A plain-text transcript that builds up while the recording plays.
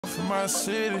for my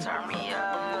city. Turn me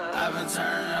up. I've been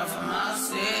turning up for my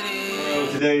city.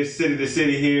 Today's City to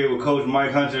City here with Coach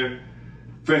Mike Hunter,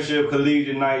 Friendship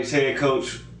Collegiate Knights head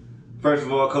coach. First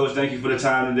of all, Coach, thank you for the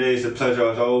time today. It's a pleasure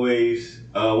as always.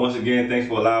 Once again, thanks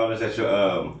for allowing us at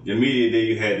your media day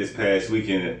you had this past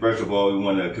weekend. First of all, we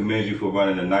want to commend you for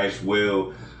running a nice,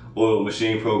 well-oiled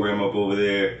machine program up over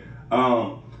there.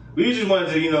 We just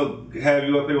wanted to, have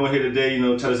you up here today,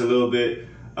 tell us a little bit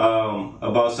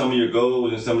about some of your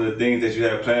goals and some of the things that you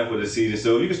have planned for this season.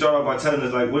 So you can start off by telling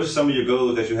us, what are some of your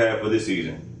goals that you have for this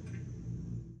season?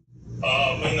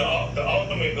 The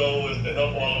ultimate goal is to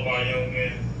help all of our young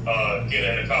men get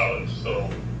into college. So,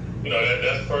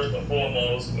 that's first and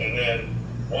foremost. And then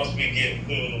once we get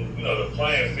to, the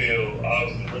playing field,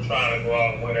 obviously we're trying to go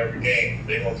out and win every game.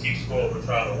 They're going to keep score, we're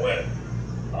trying to win.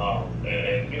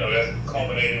 That's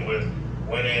culminated with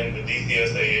winning the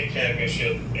DCSAA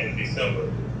championship in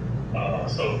December.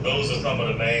 So those are some of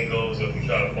the main goals that we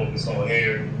try to focus on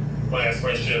here, playing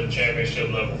friendship,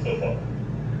 championship level football.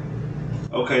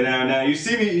 Okay, now you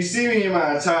see me in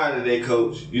my attire today,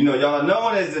 Coach. Y'all are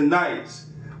known as the Knights,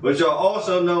 but y'all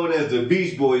also known as the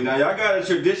Beach Boys. Now y'all got a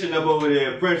tradition up over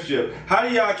there at Friendship. How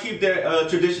do y'all keep that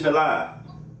tradition alive?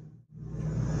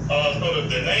 So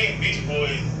the name Beach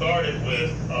Boys started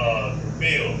with the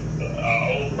field,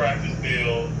 our old practice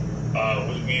field,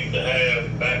 which we used to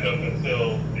have back up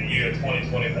until the year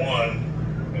 2021.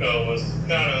 Was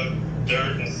kind of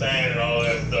dirt and sand and all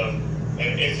that stuff.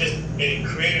 And it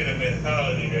created a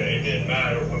mentality that it didn't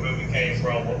matter where we came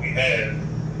from, what we had.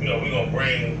 We're going to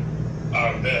bring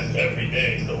our best every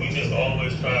day. So we just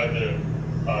always tried to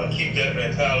keep that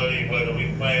mentality, whether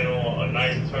we playing on a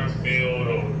nice turf field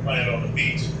or we're playing on the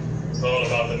beach. It's all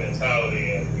about the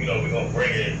mentality, and we're going to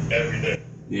bring it every day.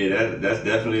 Yeah, that's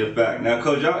definitely a fact. Now,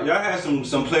 Coach, y'all have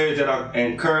some players that are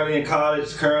currently in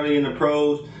college, currently in the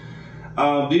pros.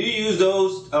 Do you use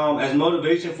those as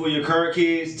motivation for your current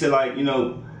kids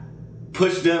to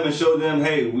push them and show them,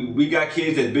 hey, we got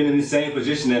kids that's been in the same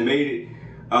position that made it,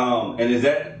 and is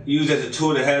that used as a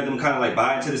tool to have them kind of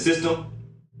buy into the system?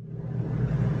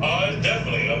 It's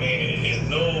definitely. It's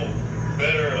no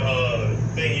better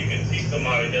thing you can teach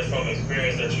somebody that's from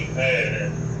experience that you've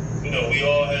had. And we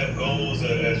all have goals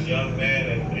as young men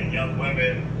and young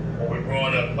women when we're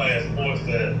growing up playing sports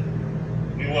that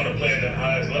we want to play at the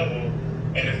highest level.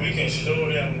 And if we can show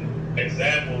them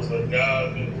examples of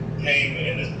guys who came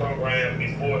in this program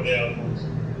before them,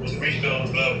 who's reached those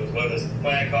levels, whether it's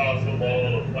playing college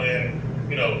football or playing,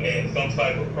 in some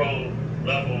type of pro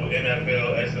level,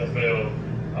 NFL, XFL,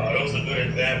 those are good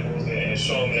examples, and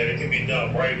show them that it can be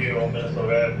done right here on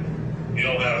Minnesota Avenue. You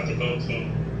don't have to go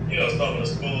to, some of the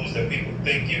schools that people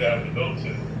think you have to go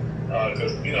to.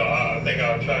 Because, I think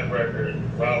our track record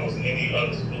rivals any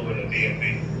other school in the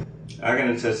DMV. I can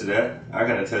attest to that.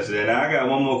 Now, I got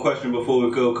one more question before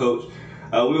we go, Coach.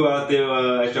 We were out there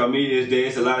at your media day.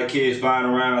 It's a lot of kids flying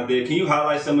around out there. Can you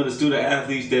highlight some of the student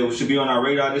athletes that should be on our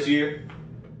radar this year?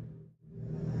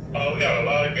 We got a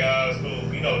lot of guys who,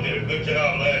 did a good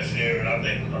job last year, and I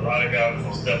think a lot of guys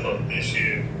will step up this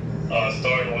year.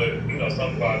 Starting with,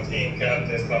 some of our team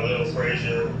captains, Khalil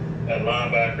Frazier at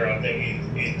linebacker. I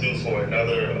think he's due for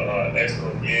another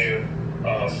excellent year.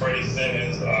 Freddie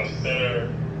Simmons, our center.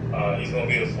 He's going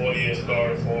to be a 4-year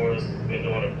starter for us. He's been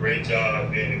doing a great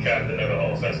job being the captain of the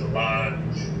offensive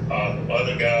line. The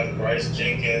other guys, Bryce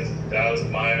Jenkins, Dallas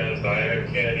Miners,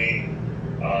 Diana Kennedy,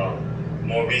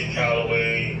 Maurice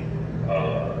Callaway,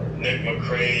 Nick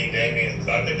McCray, Damian.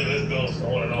 I think the list goes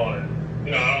on and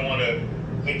on. I don't want to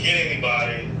forget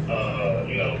anybody,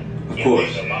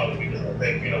 leave them out, because I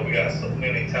think, we got so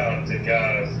many talented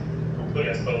guys who put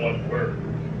in so much work.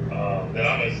 That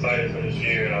I'm excited for this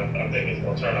year, and I think it's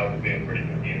going to turn out to be a pretty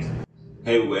good year.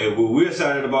 Hey, well, we're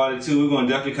excited about it too. We're going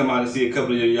to definitely come out and see a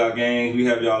couple of y'all games. We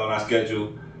have y'all on our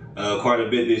schedule quite a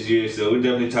bit this year, so we're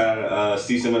definitely trying to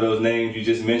see some of those names you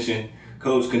just mentioned.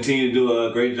 Coach, continue to do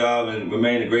a great job and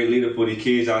remain a great leader for these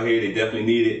kids out here. They definitely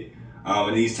need it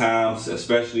in these times,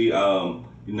 especially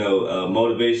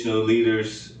motivational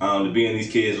leaders to be in these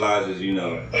kids' lives, as you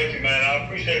know. Thank you, man. I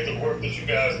appreciate the work that you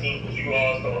guys do, because you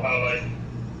also highlight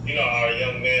our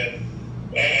young men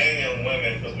and young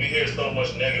women, because we hear so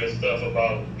much negative stuff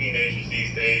about teenagers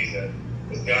these days, and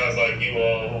it's guys like you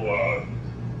all who are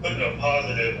putting a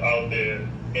positive out there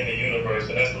in the universe,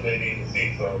 and that's what they need to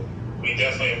see. So we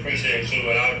definitely appreciate you,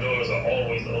 and our doors are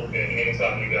always open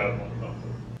anytime you guys want to come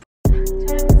through.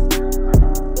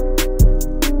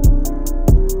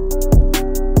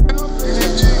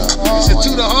 You said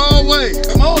to the hard way.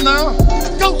 Come on now.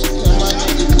 Go.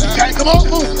 Okay, come on,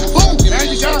 boom, boom. Now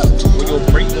you got it. Your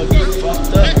break will be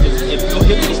fucked up if your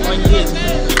hip is like this.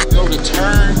 Your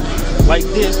return like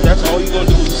this, that's all you're gonna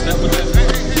do is step with that